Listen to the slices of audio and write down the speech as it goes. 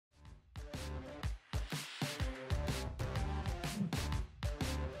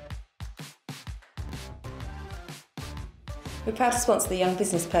We're proud to sponsor the Young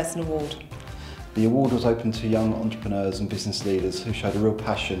Business Person Award. The award was open to young entrepreneurs and business leaders who showed a real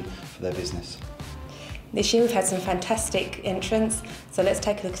passion for their business. This year we've had some fantastic entrants, so let's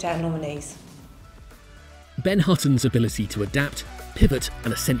take a look at our nominees. Ben Hutton's ability to adapt, pivot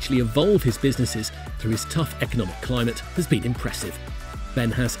and essentially evolve his businesses through his tough economic climate has been impressive.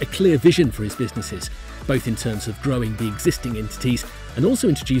 Ben has a clear vision for his businesses, both in terms of growing the existing entities and also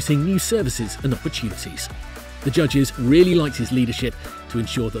introducing new services and opportunities. The judges really liked his leadership to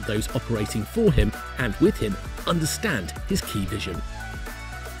ensure that those operating for him and with him understand his key vision.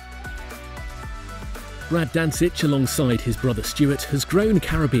 Brad Dancich, alongside his brother Stuart, has grown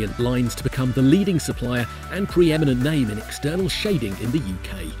Caribbean Blinds to become the leading supplier and preeminent name in external shading in the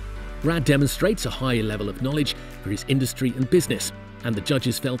UK. Brad demonstrates a high level of knowledge for his industry and business, and the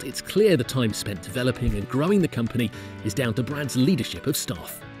judges felt it's clear the time spent developing and growing the company is down to Brad's leadership of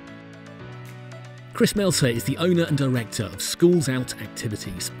staff. Chris Melser is the owner and director of Schools Out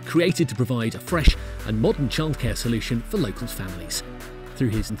Activities, created to provide a fresh and modern childcare solution for local families. Through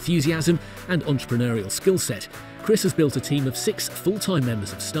his enthusiasm and entrepreneurial skill set, Chris has built a team of 6 full-time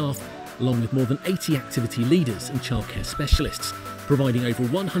members of staff, along with more than 80 activity leaders and childcare specialists, providing over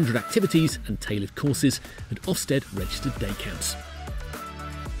 100 activities and tailored courses at Ofsted registered day camps.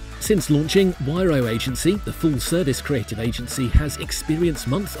 Since launching, Wiro Agency, the full-service creative agency, has experienced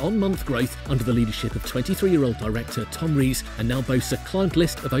month-on-month growth under the leadership of 23-year-old director Tom Rees and now boasts a client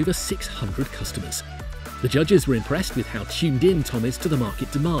list of over 600 customers. The judges were impressed with how tuned in Tom is to the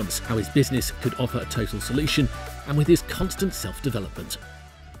market demands, how his business could offer a total solution, and with his constant self-development.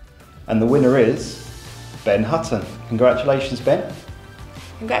 And the winner is Ben Hutton. Congratulations, Ben.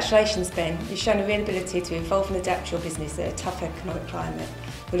 Congratulations, Ben. You've shown a real ability to evolve and adapt your business in a tough economic climate.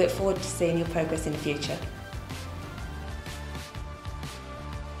 We look forward to seeing your progress in the future.